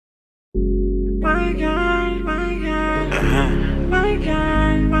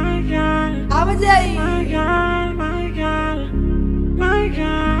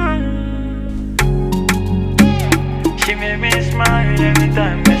She made me smile every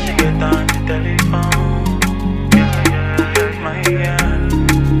time that she get on the telephone. Yeah, my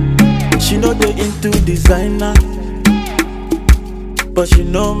girl. She know they into designer, but she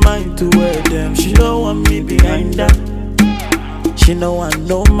no mind to wear them. She don't want me behind her. She no want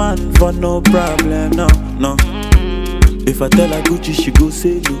no man for no problem, no. If I tell her Gucci, she go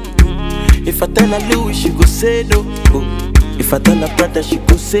say no. If I tell her Louis, she go say no. If I tell her Prada, she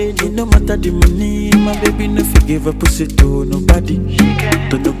go say no. No matter the money, my baby no forgive her pussy to nobody,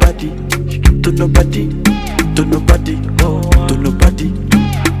 to nobody, to nobody, to nobody, to nobody,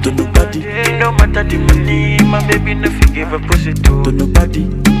 to nobody. No matter the money, my baby no forgive her pussy to nobody,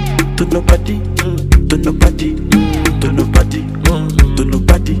 to nobody, to nobody, to nobody, to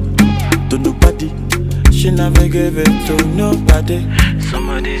nobody, to nobody. She never gave it to nobody. Some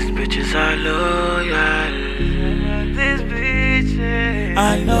of these bitches are loyal. These bitches,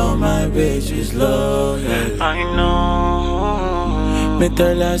 I know my bitch is loyal. I know. Me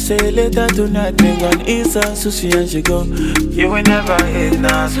tell her say later tonight me gon' eat some sushi and she go. You will never eat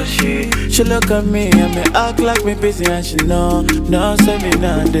no sushi. She look at me and me act like me busy and she know. No say me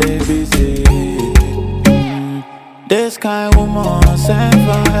not they busy. This kind woman sent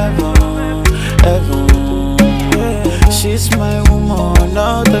from heaven, heaven. She's my woman,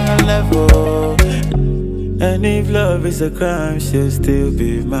 not on a level. And if love is a crime, she'll still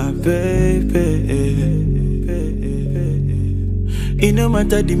be my baby. It no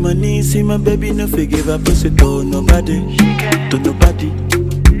matter the money, see my baby no forgive her pussy to nobody, to nobody,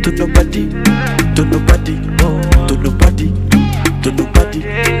 to nobody, to nobody, to nobody, to nobody.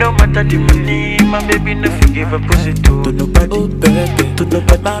 No matter the money, my baby no forgive her pussy to nobody, oh baby, to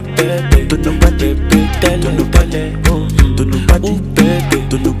nobody, my baby, to nobody, to nobody, to nobody, oh baby,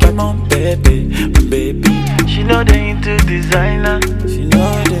 to nobody, my baby. She know they into designer, she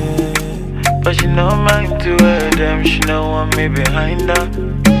know that, but she no mind to wear them. She no want me behind her.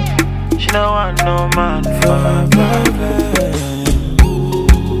 She no want no man for her.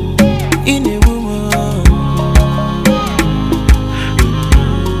 In a woman,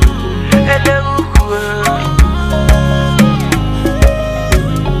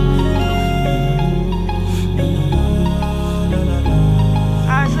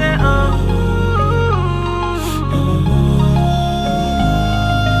 I say oh.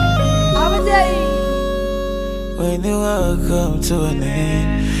 When you welcome to an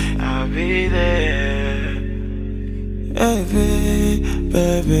end, I'll be there.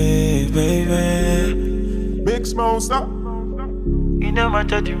 Baby. Big monster. You no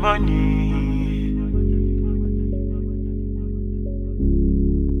matter the money.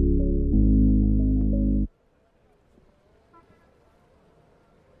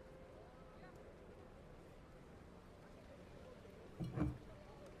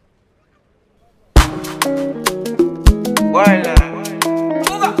 Voila.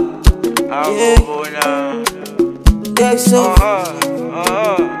 Yeah. Abona. Take so.